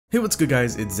Hey, what's good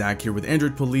guys, it's Zach here with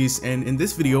Android Police, and in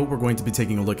this video we're going to be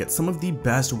taking a look at some of the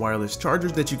best wireless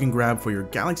chargers that you can grab for your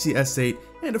Galaxy S8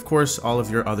 and of course all of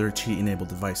your other Qi enabled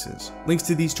devices. Links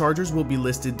to these chargers will be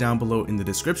listed down below in the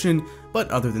description,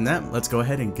 but other than that, let's go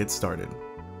ahead and get started.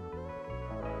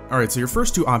 Alright, so your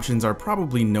first two options are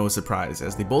probably no surprise,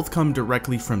 as they both come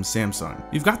directly from Samsung.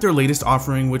 You've got their latest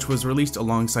offering, which was released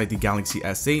alongside the Galaxy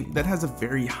S8, that has a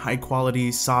very high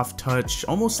quality, soft touch,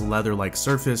 almost leather-like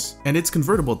surface, and it's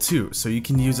convertible too, so you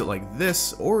can use it like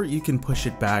this, or you can push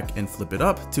it back and flip it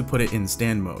up to put it in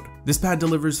stand mode. This pad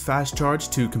delivers fast charge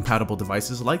to compatible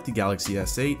devices like the Galaxy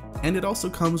S8, and it also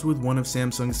comes with one of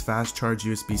Samsung's fast charge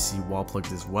USB-C wall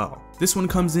plugs as well. This one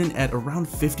comes in at around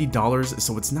 $50,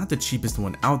 so it's not the cheapest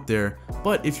one out there,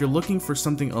 but if you're looking for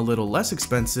something a little less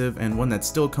expensive and one that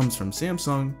still comes from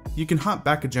Samsung, you can hop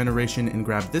back a generation and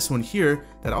grab this one here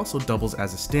that also doubles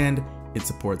as a stand. It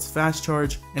supports fast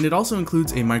charge, and it also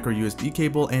includes a micro USB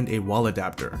cable and a wall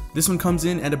adapter. This one comes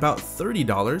in at about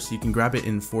 $30, you can grab it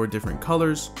in 4 different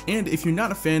colors, and if you're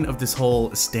not a fan of this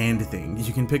whole stand thing,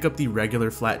 you can pick up the regular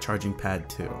flat charging pad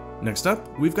too. Next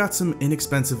up, we've got some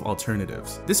inexpensive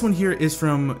alternatives. This one here is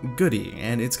from Goody,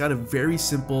 and it's got a very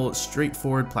simple,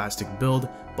 straightforward plastic build,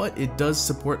 but it does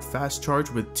support fast charge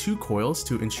with 2 coils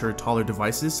to ensure taller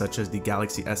devices such as the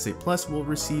Galaxy S8 Plus will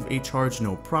receive a charge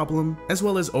no problem, as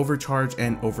well as overcharge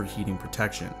and overheating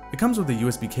protection. It comes with a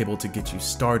USB cable to get you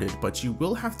started, but you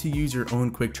will have to use your own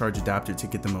quick charge adapter to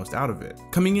get the most out of it.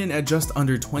 Coming in at just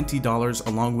under $20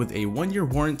 along with a 1-year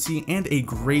warranty and a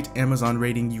great Amazon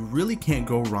rating, you really can't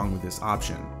go wrong with this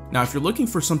option. Now, if you're looking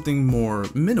for something more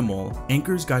minimal,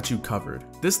 Anker's got you covered.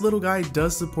 This little guy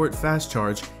does support fast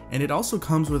charge, and it also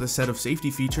comes with a set of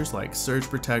safety features like surge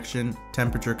protection,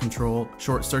 temperature control,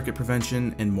 short circuit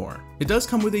prevention, and more. It does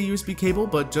come with a USB cable,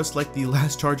 but just like the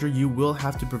last charger, you will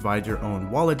have to provide your own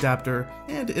wall adapter,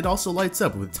 and it also lights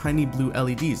up with tiny blue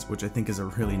LEDs, which I think is a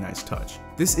really nice touch.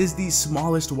 This is the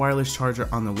smallest wireless charger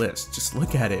on the list. Just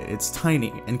look at it, it's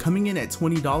tiny, and coming in at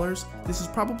 $20, this is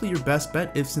probably your best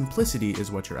bet if simplicity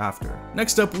is what you're after.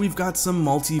 Next up, we've got some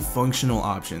multifunctional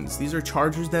options. These are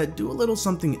chargers that do a little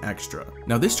something extra.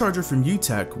 Now, this charger from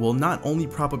UTech will not only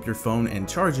prop up your phone and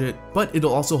charge it, but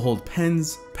it'll also hold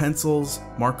pens, pencils,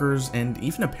 markers, and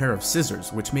even a pair of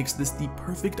scissors, which makes this the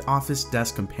perfect office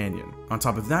desk companion. On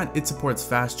top of that, it supports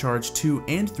fast charge 2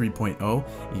 and 3.0.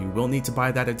 You will need to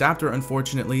buy that adapter,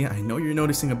 unfortunately. I know you're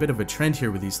noticing a bit of a trend here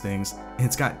with these things.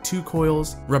 It's got 2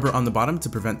 coils, rubber on the bottom to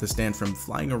prevent the stand from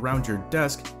flying around your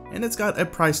desk, and it's got a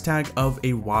price tag of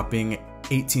a whopping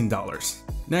 $18.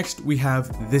 Next, we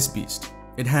have this beast.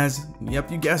 It has, yep,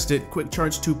 you guessed it, Quick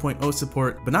Charge 2.0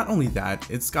 support, but not only that,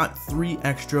 it's got 3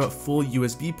 extra full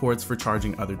USB ports for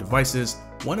charging other devices,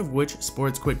 one of which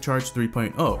sports Quick Charge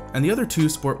 3.0, and the other 2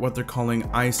 sport what they're calling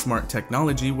iSmart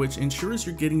technology, which ensures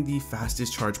you're getting the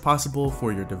fastest charge possible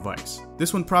for your device.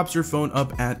 This one props your phone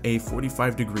up at a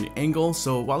 45-degree angle,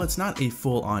 so while it's not a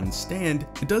full-on stand,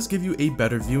 it does give you a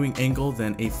better viewing angle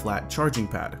than a flat charging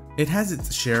pad. It has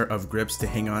its share of grips to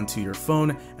hang on to your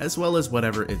phone, as well as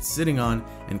whatever it's sitting on,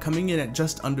 and coming in at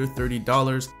just under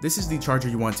 $30, this is the charger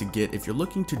you want to get if you're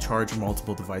looking to charge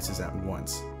multiple devices at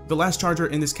once. The last charger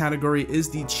in this category is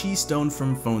the Qi Stone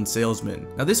from Phone Salesman.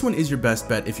 Now, this one is your best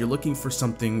bet if you're looking for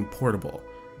something portable.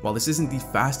 While this isn't the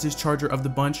fastest charger of the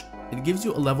bunch, it gives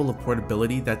you a level of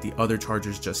portability that the other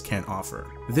chargers just can't offer.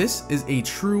 This is a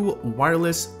true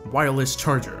wireless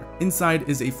charger. Inside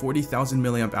is a 40,000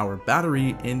 mAh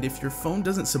battery, and if your phone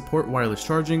doesn't support wireless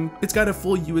charging, it's got a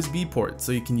full USB port,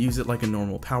 so you can use it like a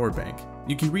normal power bank.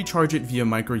 You can recharge it via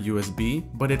micro USB,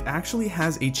 but it actually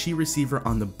has a Qi receiver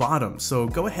on the bottom, so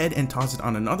go ahead and toss it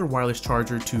on another wireless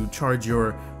charger to charge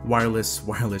your wireless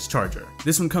charger.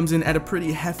 This one comes in at a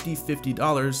pretty hefty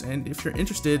 $50, and if you're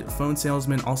interested, Phone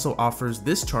Salesman also offers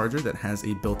this charger that has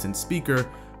a built-in speaker.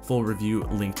 Full review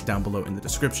linked down below in the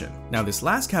description. Now, this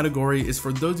last category is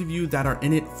for those of you that are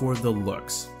in it for the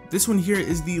looks. This one here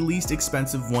is the least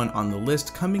expensive one on the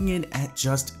list, coming in at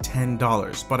just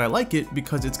 $10, but I like it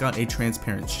because it's got a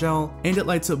transparent shell and it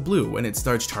lights up blue when it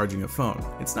starts charging a phone.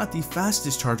 It's not the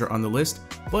fastest charger on the list,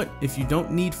 but if you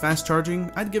don't need fast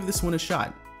charging, I'd give this one a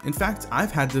shot. In fact,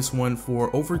 I've had this one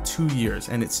for over 2 years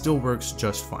and it still works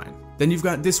just fine. Then you've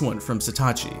got this one from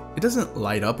Satechi. It doesn't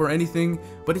light up or anything,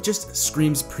 but it just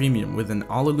screams premium with an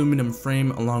all aluminum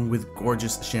frame along with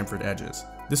gorgeous chamfered edges.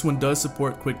 This one does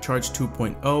support Quick Charge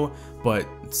 2.0,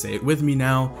 but say it with me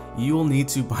now, you will need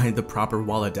to buy the proper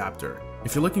wall adapter.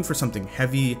 If you're looking for something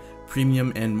heavy,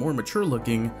 premium, and more mature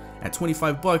looking, at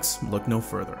 $25, look no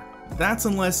further. That's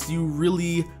unless you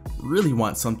really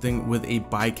want something with a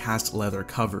bi-cast leather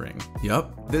covering.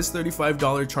 Yup, this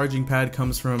 $35 charging pad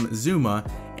comes from Zuma,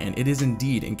 and it is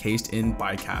indeed encased in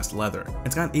bi-cast leather.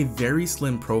 It's got a very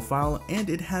slim profile, and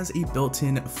it has a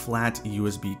built-in flat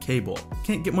USB cable.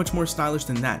 Can't get much more stylish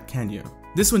than that, can you?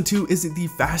 This one too isn't the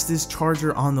fastest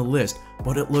charger on the list,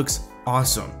 but it looks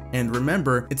awesome. And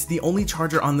remember, it's the only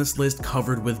charger on this list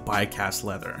covered with bi-cast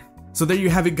leather. So there you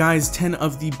have it guys, 10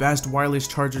 of the best wireless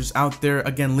chargers out there.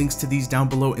 Again, links to these down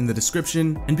below in the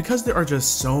description. And because there are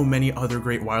just so many other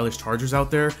great wireless chargers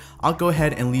out there, I'll go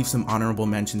ahead and leave some honorable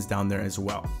mentions down there as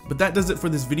well. But that does it for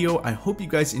this video. I hope you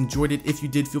guys enjoyed it. If you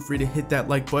did, feel free to hit that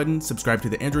like button, subscribe to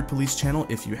the Android Police channel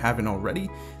if you haven't already.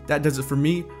 That does it for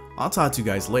me. I'll talk to you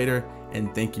guys later,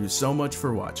 and thank you so much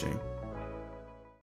for watching.